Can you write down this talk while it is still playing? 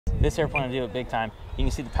This airplane will do it big time. You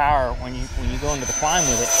can see the power when you go into the climb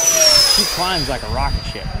with it. She climbs like a rocket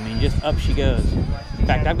ship. I mean, just up she goes. In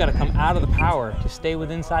fact, I've got to come out of the power to stay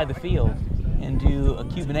inside the field and do a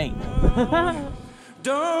Cuban 8.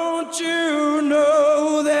 Don't you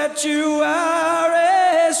know that you are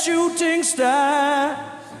a shooting star?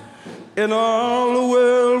 And all the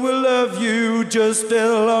world will love you just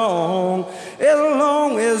as long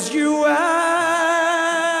as you are.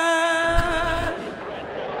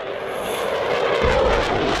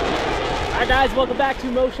 Alright guys, welcome back to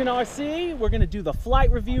Motion RC. We're going to do the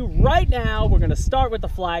flight review right now. We're going to start with the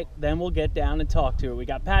flight, then we'll get down and talk to it. We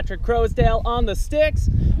got Patrick Crowsdale on the sticks.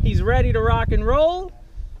 He's ready to rock and roll.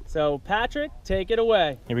 So Patrick, take it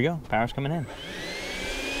away. Here we go, power's coming in.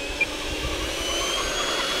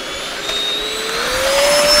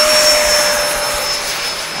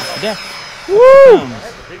 Off the deck. Woo!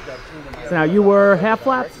 So now you were half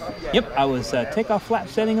flaps? Yep, I was takeoff flap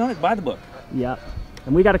setting on it by the book. Yep.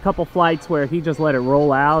 And we got a couple flights where he just let it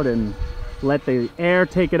roll out and let the air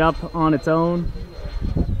take it up on its own.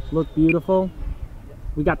 Look beautiful.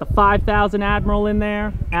 We got the 5000 Admiral in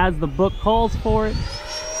there as the book calls for it.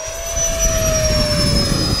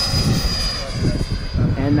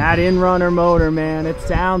 And that in-runner motor, man, it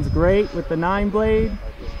sounds great with the 9-blade.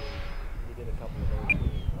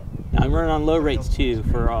 I'm running on low rates too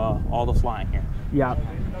for all the flying here. Yeah.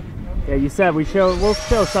 Yeah, you said we'll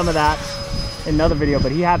show some of that in another video,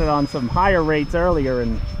 but he had it on some higher rates earlier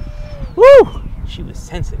and woo! She was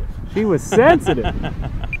sensitive. She was sensitive.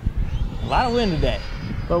 A lot of wind today.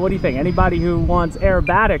 But what do you think? Anybody who wants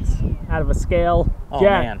aerobatics out of a scale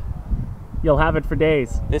jet, man, you'll have it for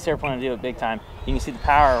days. This airplane will do it big time. You can see the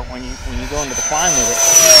power when you go into the climb with it.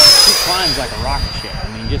 She climbs like a rocket ship. I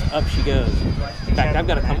mean, just up she goes. In fact, I've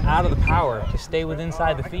got to come out of the power to stay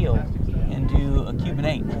inside the field and do a Cuban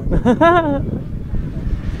 8.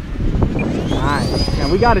 Nice.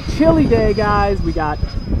 Now we got a chilly day, guys. We got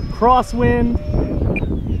crosswind.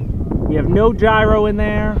 We have no gyro in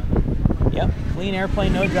there. Yep, clean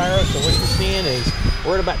airplane, no gyro. So what you're seeing is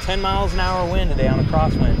we're at about 10 miles an hour wind today on the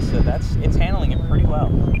crosswind. So it's handling it pretty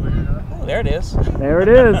well. Oh, there it is. There it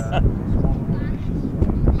is. A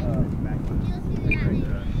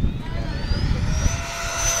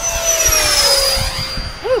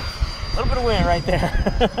little bit of wind right there.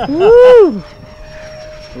 Woo!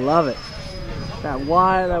 Love it. That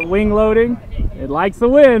wing loading, it likes the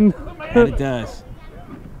wind. And it does.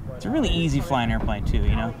 It's a really easy flying airplane too,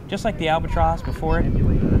 you know? Just like the Albatross before it.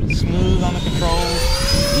 Smooth on the controls,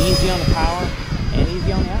 easy on the power, and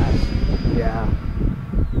easy on the eyes. Yeah.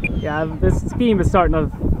 Yeah, this scheme is starting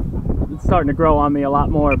to grow on me a lot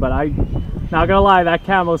more, but I'm not gonna lie, that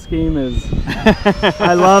camo scheme is,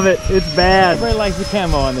 I love it. It's bad. Everybody likes the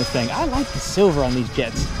camo on this thing. I like the silver on these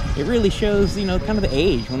jets. It really shows, you know, kind of the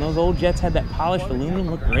age. When those old jets had that polished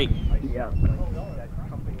aluminum, looked great. Yeah.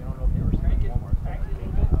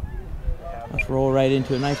 Let's roll right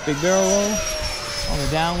into a nice big barrel roll. On the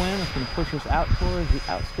downwind, it's going to push us out towards the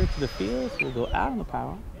outskirts of the field. So we'll go out on the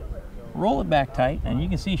power, roll it back tight, and you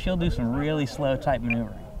can see she'll do some really slow, tight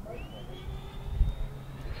maneuvering.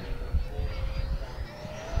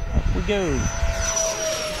 Up we go.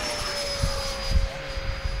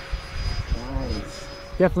 Nice.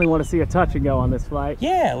 Definitely want to see a touch and go on this flight.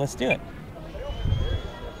 Yeah, let's do it.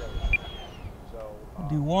 We'll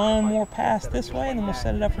do one more pass this way, and then we'll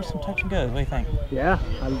set it up for some touch and goes. What do you think? Yeah,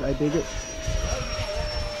 I dig it.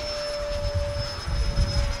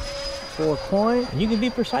 4 point. And you can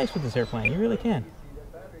be precise with this airplane. You really can.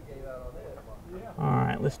 All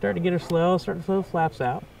right, let's start to get her slow. Start to slow the flaps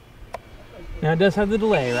out. Now it does have the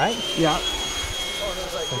delay, right? Yeah.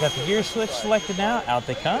 So I've got the gear switch selected now. Out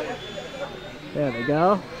they come. There they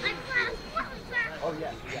go.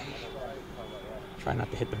 Try not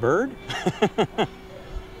to hit the bird.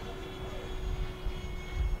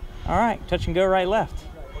 All right, touch and go right, left.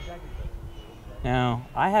 Now,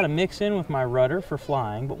 I had a mix in with my rudder for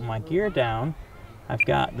flying, but with my gear down, I've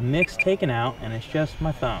got the mix taken out and it's just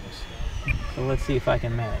my thumbs. So let's see if I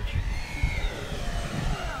can manage.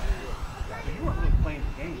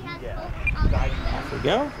 Off we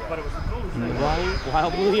go. And the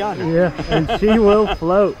wild blue yonder. Yeah, and she will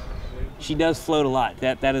float. She does float a lot.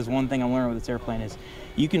 That is one thing I'm learning with this airplane is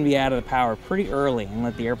you can be out of the power pretty early and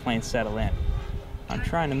let the airplane settle in. I'm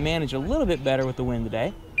trying to manage a little bit better with the wind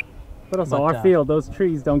today. But also our field, those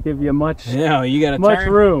trees don't give you much, no, you gotta much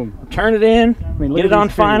room. Turn it in, I mean, get it on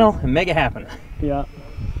final, and make it happen. Yeah.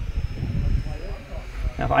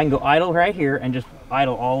 Now if I can go idle right here and just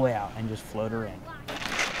idle all the way out and just float her in.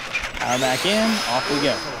 Power back in, off we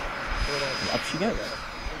go. And up she goes.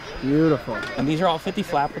 Beautiful. And these are all 50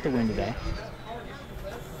 flap with the wind today.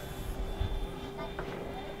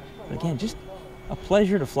 But again, just a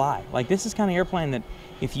pleasure to fly. Like, this is kind of airplane that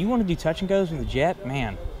if you want to do touch and goes with a jet,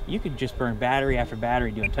 man, you could just burn battery after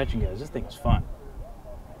battery doing touch and goes. This thing is fun.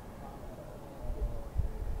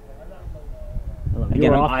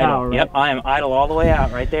 Again, I'm idle. Power, right? Yep, I am idle all the way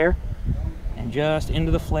out right there. And just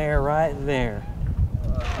into the flare right there.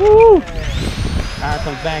 Woo! Power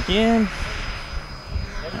comes back in.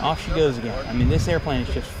 And off she goes again. I mean, this airplane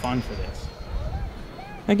is just fun for this.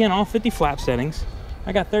 Again, all 50 flap settings.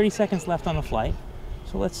 I got 30 seconds left on the flight.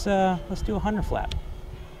 So let's do 100 flap.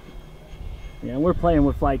 Yeah, we're playing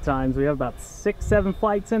with flight times. We have about 6-7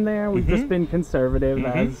 flights in there. We've just been conservative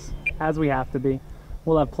as we have to be.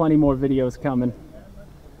 We'll have plenty more videos coming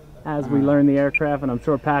as we learn the aircraft, and I'm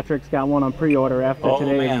sure Patrick's got one on pre-order after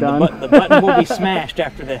today is done. The button will be smashed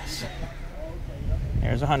after this.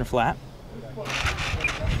 There's 100 flap.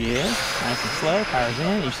 She is nice and slow. Power's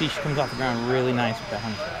in. You see, she comes off the ground really nice with that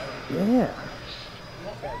 100 flap. Yeah.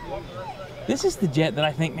 This is the jet that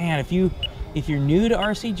I think, man, if you're new to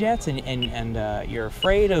RC jets and you're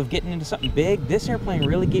afraid of getting into something big, this airplane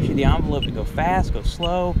really gives you the envelope to go fast, go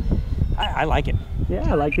slow. I like it.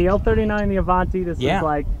 Yeah, like the L-39, the Avanti. This is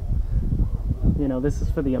like, you know, this is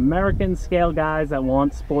for the American scale guys that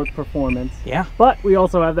want sport performance. Yeah. But we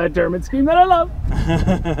also have that German scheme that I love.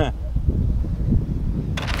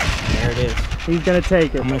 There it is. He's going to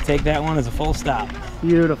take it. I'm going to take that one as a full stop.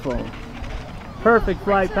 Beautiful. Perfect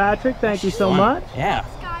flight, Patrick. Thank you so much. Yeah.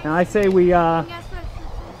 Now I say we'll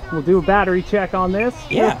do a battery check on this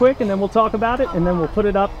real quick, and then we'll talk about it, and then we'll put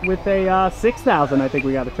it up with a 6,000 I think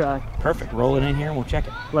we got to try. Perfect. Roll it in here and we'll check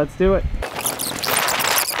it. Let's do it.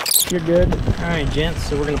 You're good. All right, gents,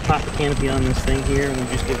 so we're going to pop the canopy on this thing here, and we'll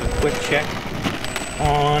just give it a quick check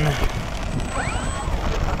on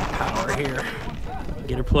power here.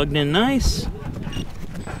 Get her plugged in nice.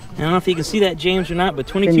 I don't know if you can see that, James, or not, but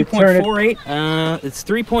 22.48. It's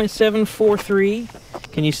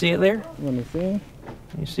 3.743. Can you see it there? Let me see. Can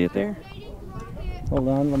you see it there? Hold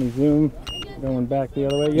on, let me zoom. Going back the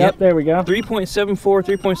other way. Yep, there we go.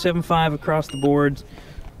 3.74, 3.75 across the boards.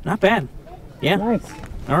 Not bad. Yeah. Nice.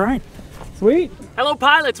 All right. Sweet. Hello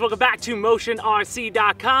pilots, welcome back to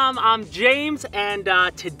MotionRC.com. I'm James, and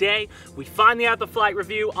today we finally have the flight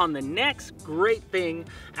review on the next great thing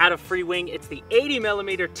out of Freewing. It's the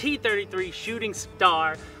 80mm T-33 Shooting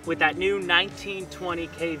Star with that new 1920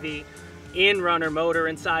 kV in-runner motor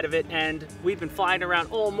inside of it, and we've been flying around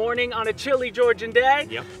all morning on a chilly Georgian day.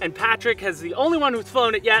 Yep. And Patrick is the only one who's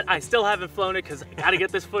flown it yet. I still haven't flown it because I got to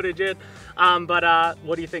get this footage in. But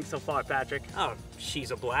what do you think so far, Patrick? Oh,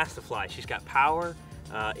 she's a blast to fly. She's got power.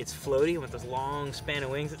 It's floaty with those long span of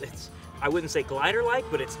wings. It's, I wouldn't say glider-like,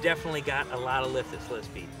 but it's definitely got a lot of lift at slow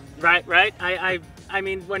speed. Right, right. I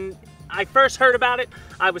mean, when I first heard about it,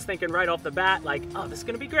 I was thinking right off the bat, like, oh, this is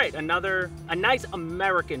gonna be great. A nice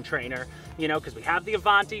American trainer, you know, because we have the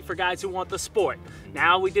Avanti for guys who want the sport.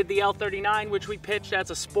 Now we did the L-39, which we pitched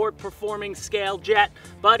as a sport performing scale jet,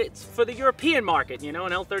 but it's for the European market, you know,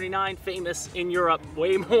 an L-39 famous in Europe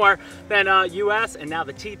way more than US, and now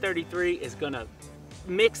the T-33 is gonna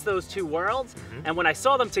mix those two worlds. And when I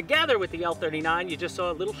saw them together with the L-39, you just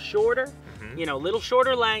saw a little shorter, you know, little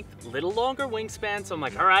shorter length, little longer wingspan. So I'm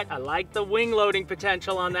like, all right, I like the wing loading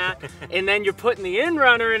potential on that. And then you're putting the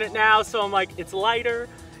in-runner in it now, so I'm like, it's lighter,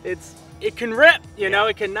 it can rip, you know,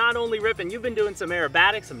 it can not only rip, and you've been doing some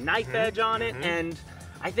aerobatics, some knife edge on it, and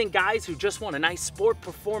I think guys who just want a nice sport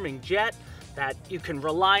performing jet that you can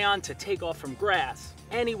rely on to take off from grass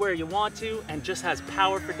anywhere you want to and just has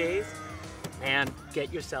power for days, and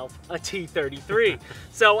get yourself a T-33.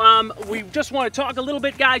 So we just want to talk a little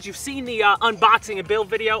bit, guys. You've seen the unboxing and build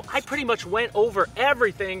video. I pretty much went over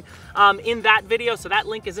everything in that video, so that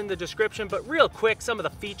link is in the description. But real quick, some of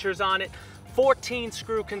the features on it. 14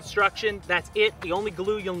 screw construction, that's it. The only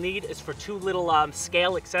glue you'll need is for two little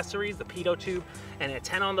scale accessories, the pitot tube and a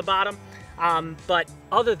 10 on the bottom. But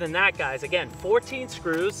other than that, guys, again, 14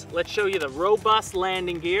 screws. Let's show you the robust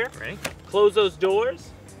landing gear. Ready? Close those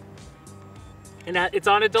doors. And it's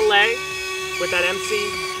on a delay with that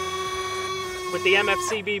with the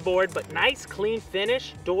MFCB board, but nice clean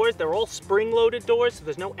finish. Doors, they're all spring-loaded doors, so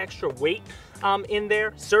there's no extra weight in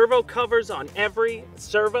there. Servo covers on every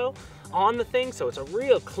servo on the thing, so it's a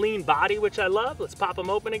real clean body, which I love. Let's pop them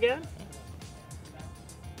open again.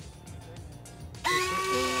 There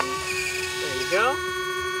you go.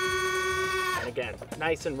 And again,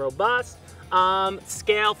 nice and robust.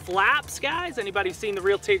 Scale flaps, guys. Anybody who's seen the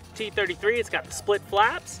real T-33, it's got the split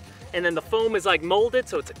flaps, and then the foam is like molded,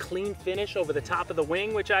 so it's a clean finish over the top of the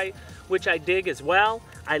wing, which I dig as well.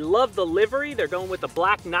 I love the livery. They're going with the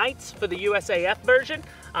Black Knights for the USAF version.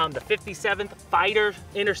 the 57th Fighter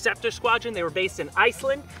Interceptor Squadron. They were based in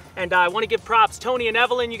Iceland, and I want to give props Tony and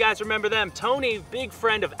Evelyn. You guys remember them? Tony, big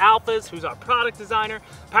friend of Alpha's, who's our product designer.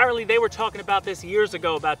 Apparently they were talking about this years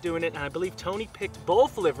ago about doing it, and I believe Tony picked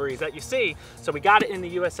both liveries that you see. So we got it in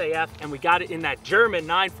the USAF, and we got it in that German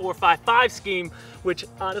 9455 scheme, which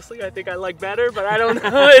honestly I think I like better, but I don't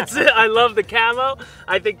know. I love the camo.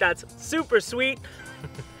 I think that's super sweet.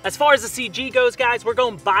 As far as the CG goes, guys, we're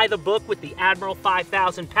going by the book with the Admiral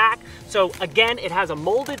 5000 pack. So again, it has a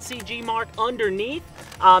molded CG mark underneath,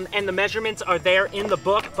 and the measurements are there in the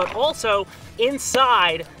book, but also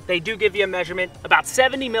inside, they do give you a measurement about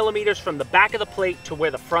 70 millimeters from the back of the plate to where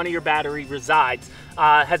the front of your battery resides.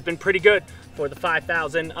 Has been pretty good for the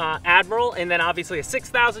 5000 Admiral, and then obviously a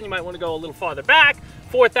 6000, you might want to go a little farther back.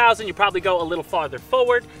 4000, you probably go a little farther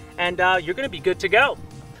forward, and you're going to be good to go.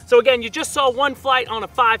 So again, you just saw one flight on a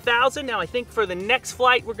 5000. Now I think for the next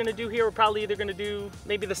flight we're gonna do here, we're probably either gonna do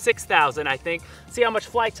maybe the 6000, I think. See how much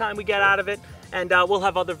flight time we get out of it. And we'll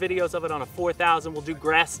have other videos of it on a 4000. We'll do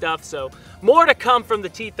grass stuff. So more to come from the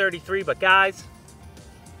T-33, but guys,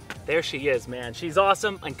 there she is, man. She's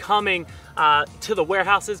awesome and coming to the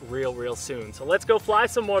warehouses real soon. So let's go fly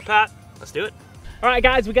some more, Pat. Let's do it. All right,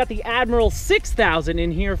 guys, we got the Admiral 6000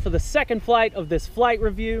 in here for the second flight of this flight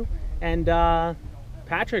review. And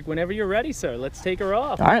Patrick, whenever you're ready, sir, let's take her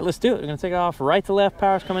off. All right, let's do it. We're gonna take off right to left,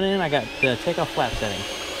 power's coming in. I got the takeoff flap setting.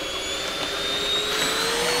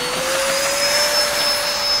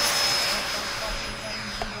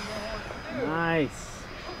 Nice.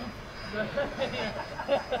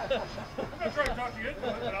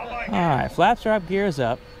 All right, flaps are up, gears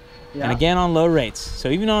up. Yeah. And again on low rates. So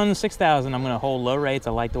even on the 6000, I'm gonna hold low rates.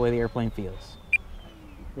 I like the way the airplane feels.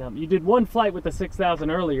 Yeah, you did one flight with the 6000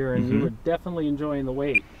 earlier, and you were definitely enjoying the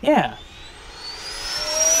weight. Yeah.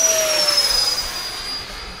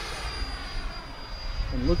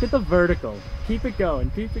 And look at the vertical. Keep it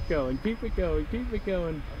going, keep it going, keep it going, keep it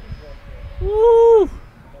going. Woo!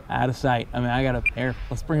 Out of sight. I mean, I gotta air.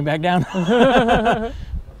 Let's bring it back down.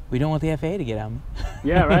 We don't want the FAA to get on me.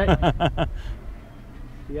 Yeah, right?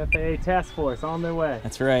 The FAA task force on their way.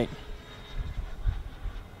 That's right.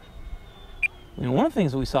 You know, one of the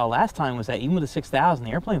things that we saw last time was that even with the 6000,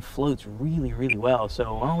 the airplane floats really well.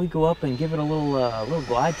 So why don't we go up and give it a little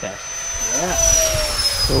glide test? Yeah.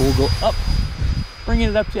 So we'll go up, bringing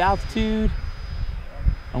it up to altitude.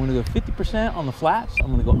 I'm going to go 50% on the flaps. I'm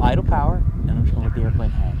going to go idle power, and I'm just going to let the airplane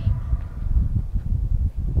hang.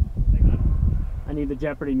 I need the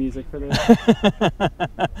Jeopardy music for this.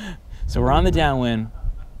 So we're on the downwind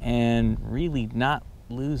and really not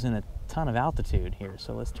losing a ton of altitude here.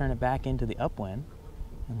 So let's turn it back into the upwind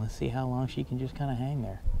and let's see how long she can just kind of hang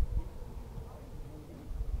there.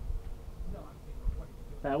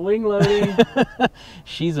 That wing loading.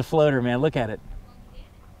 She's a floater, man. Look at it.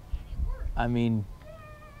 I mean,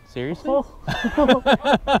 seriously?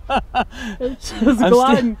 It's just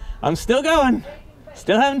gliding. I'm still going.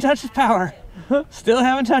 Still haven't touched the power. Still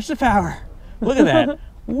haven't touched the power. Look at that.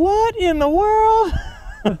 What in the world?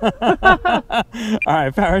 All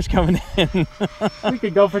right, power's coming in. We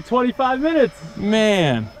could go for 25 minutes.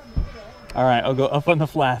 Man. All right, I'll go up on the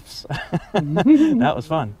flaps. That was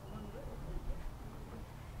fun.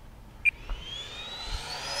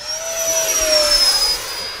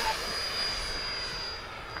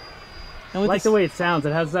 I like the way it sounds.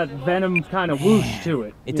 It has that Venom kind of whoosh to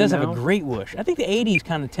it. It does have a great whoosh. I think the 80s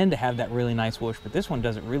kind of tend to have that really nice whoosh, but this one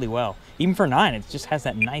does it really well. Even for 9, it just has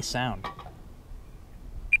that nice sound.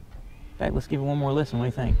 In fact, let's give it one more listen. What do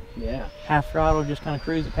you think? Yeah. Half throttle, just kind of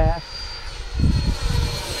cruise it past.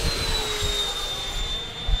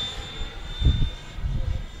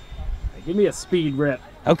 Give me a speed rip.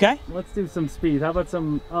 Okay. Let's do some speed. How about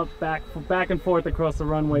some up, back and forth across the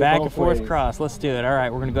runway? Back and forth cross. Let's do it. All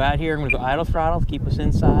right, we're going to go out here. I'm going to go idle throttle to keep us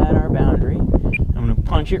inside our boundary. I'm going to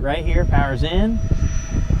punch it right here. Power's in.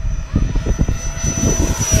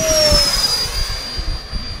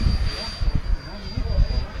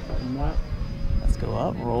 Let's go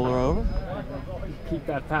up, roll her over. Keep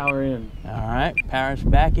that power in. All right, power's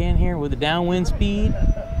back in here with the downwind speed.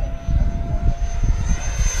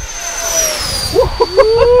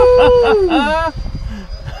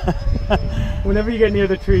 Whenever you get near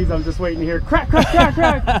the trees, I'm just waiting to hear crack, crack, crack,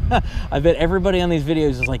 crack. I bet everybody on these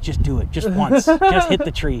videos is like, just do it, just once, just hit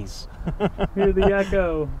the trees. Hear the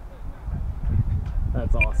echo.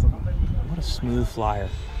 That's awesome. What a smooth flyer.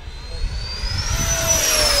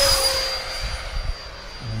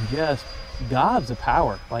 And just gobs of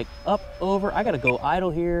power, like up, over. I gotta go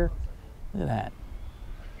idle here. Look at that.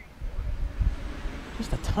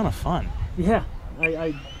 Just a ton of fun. Yeah,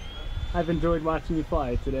 I've enjoyed watching you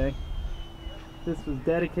fly today. This was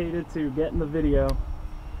dedicated to getting the video.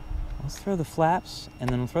 Let's throw the flaps and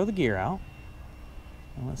then we'll throw the gear out.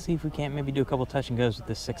 And let's see if we can't maybe do a couple touch and goes with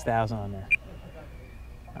this 6,000 on there.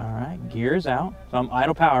 All right, gear's out. So I'm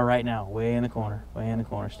idle power right now, way in the corner,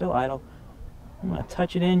 still idle. I'm gonna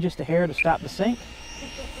touch it in just a hair to stop the sink.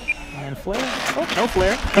 And flare. Oh, no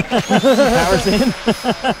flare. Power's in.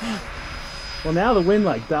 Well, now the wind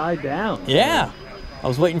like died down. Yeah. I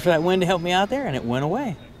was waiting for that wind to help me out there and it went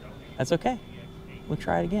away. That's okay. We'll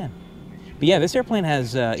try it again. But yeah, this airplane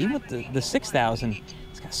has, even with the 6,000,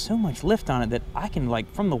 it's got so much lift on it that I can, like,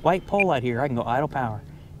 from the white pole out here, I can go idle power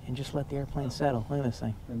and just let the airplane settle. Look at this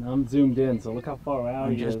thing. And I'm zoomed in, so look how far out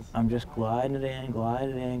he is. I'm just gliding it in,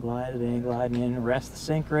 gliding it in, gliding it in, gliding in. Rest the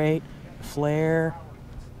sink rate, flare.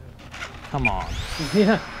 Come on.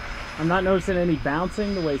 Yeah. I'm not noticing any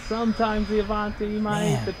bouncing the way sometimes the Avanti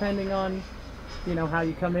might, depending on, you know, how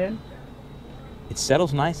you come in. It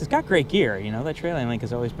settles nice. It's got great gear, you know. That trailing link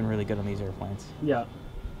has always been really good on these airplanes. Yeah.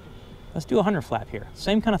 Let's do a 100 flap here.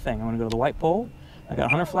 Same kind of thing. I'm going to go to the white pole. I got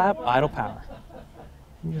 100 flap, idle power.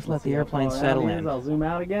 And just let the airplane settle in. I'll zoom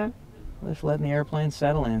out again. Just letting the airplane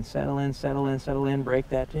settle in, settle in, settle in, settle in. Break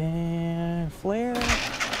that in. Flare.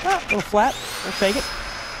 Ah, little flap. We'll take it.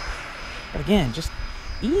 But again, just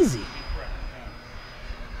easy.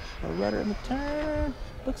 A rudder in the turn.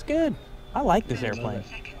 Looks good. I like this airplane.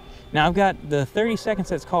 Now I've got the 30 seconds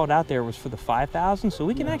that's called out there was for the 5,000, so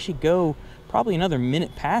we can actually go probably another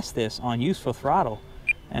minute past this on useful throttle.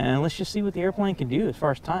 And let's just see what the airplane can do as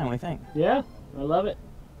far as time. What do you think? Yeah, I love it.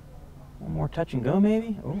 One more touch and go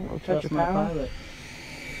maybe? Oh, a little touch of power.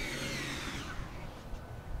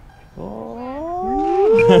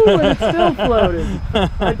 Oh, and it's still floating.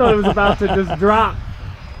 I thought it was about to just drop.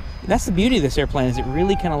 That's the beauty of this airplane, is it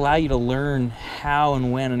really can allow you to learn how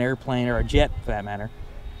and when an airplane, or a jet for that matter,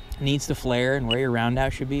 needs to flare and where your round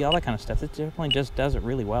out should be, all that kind of stuff. This airplane just does it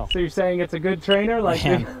really well. So you're saying it's a good trainer, like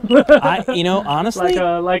you know, honestly,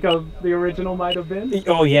 like the original might have been.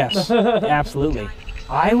 Oh yes, absolutely.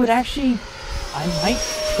 I might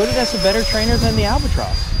put it as a better trainer than the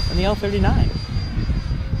Albatross and the L-39,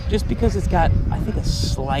 just because it's got, I think, a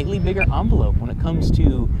slightly bigger envelope when it comes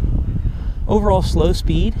to overall slow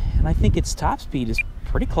speed, and I think its top speed is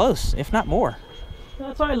pretty close, if not more.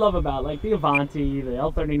 That's what I love about, like, the Avanti, the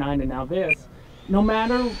L-39, and now this. No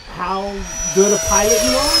matter how good a pilot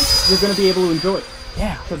you are, you're going to be able to enjoy it.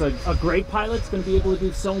 Yeah. Because a great pilot's going to be able to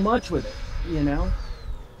do so much with it, you know?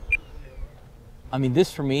 I mean,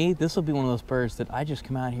 this for me, this will be one of those birds that I just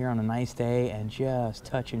come out here on a nice day and just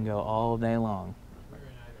touch and go all day long.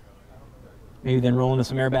 Maybe then roll into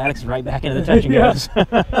some aerobatics and right back into the touch and goes.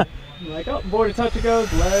 Like, oh, board of touch and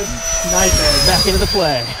goes, lead, nice, back into the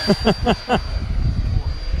play.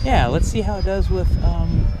 Yeah, let's see how it does with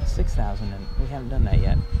 6,000, and we haven't done that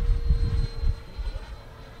yet.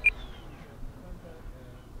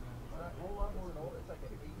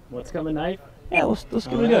 What's coming, knife? Yeah, let's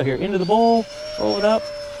give it a go here. Into the bowl, roll it up.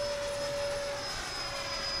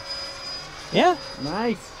 Yeah.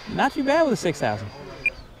 Nice. Not too bad with a 6,000.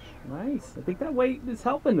 Nice. I think that weight is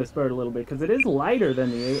helping this bird a little bit, because it is lighter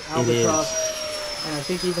than the Albatross, and I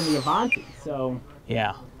think even the Avanti. So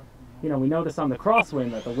yeah, you know, we noticed on the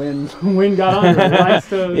crosswind that the wind got under it. It likes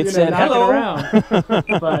to knock it around.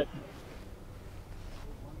 But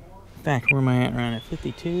in fact, where am I at? Around at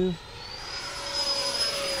 52.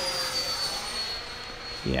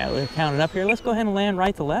 Yeah, we're counting up here. Let's go ahead and land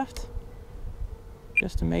right to left,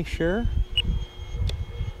 just to make sure.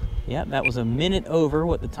 Yeah, that was a minute over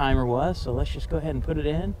what the timer was, so let's just go ahead and put it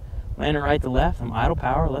in. Land it right to left. I'm idle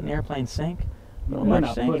power, letting the airplane sink. Not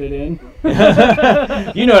much sink. Put it in.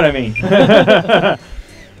 You know what I mean.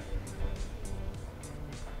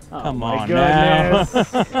 Come on now.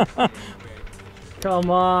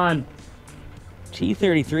 Come on.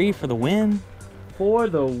 T-33 for the win. For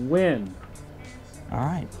the win. All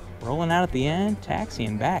right, rolling out at the end,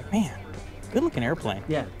 taxiing back. Man, good looking airplane.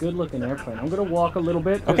 Yeah, good looking airplane. I'm going to walk a little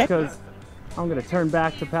bit just because I'm going to turn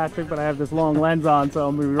back to Patrick, but I have this long lens on, so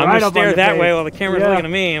I'm going to be right up on stare your that face. way while the camera's looking at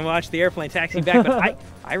me and watch the airplane taxi back. But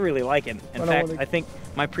I really like it. In fact, I think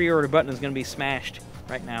my pre-order button is going to be smashed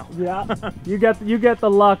right now. Yeah, you get the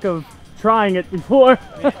luck of trying it before.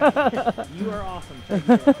 You are awesome.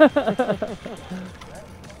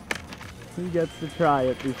 He gets to try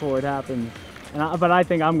it before it happens. But I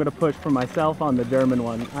think I'm going to push for myself on the German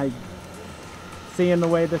one. Seeing the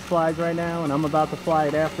way this flies right now, and I'm about to fly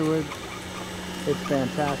it afterwards. It's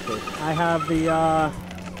fantastic. I have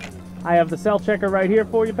the cell checker right here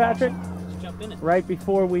for you, Patrick. Let's jump in it. Right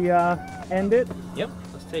before we end it. Yep.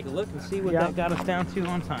 Let's take a look and see what that got us down to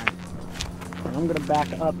on time. And I'm going to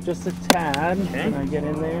back up just a tad when I get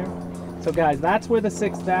in there. So guys, that's where the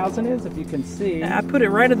 6000 is, if you can see. I put it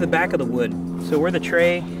right at the back of the wood. So where the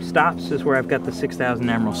tray stops is where I've got the 6000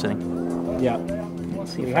 Emerald sitting. Yeah.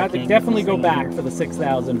 Let's see You if I have to can definitely get go this back thing for the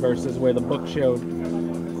 6000 versus where the book showed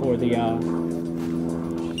for the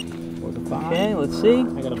 5. Okay, let's see.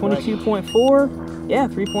 I gotta 22.4. Yeah, I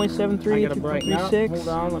 3.73, gotta brighten up. 2.36. Hold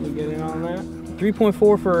on, let me get in on that.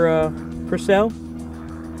 3.4 for cell.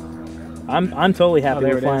 I'm totally happy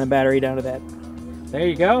there with it flying is. a battery down to that. There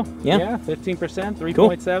you go. Yeah. Yeah, 15%,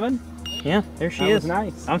 3.7. Yeah, there she That is. was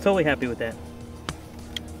nice. I'm totally happy with that.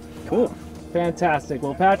 Cool. Fantastic.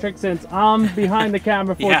 Well, Patrick, since I'm behind the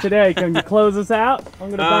camera for Yeah. today, can you close us out? I'm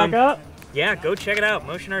gonna back up. Yeah, go check it out.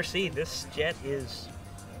 Motion RC. This jet is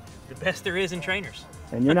the best there is in trainers.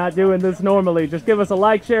 And you're not doing this normally. Just give us a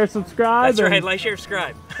like, share, subscribe. That's and, right. Like, share,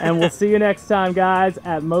 subscribe. And we'll see you next time, guys,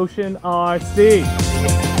 at Motion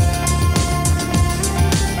RC.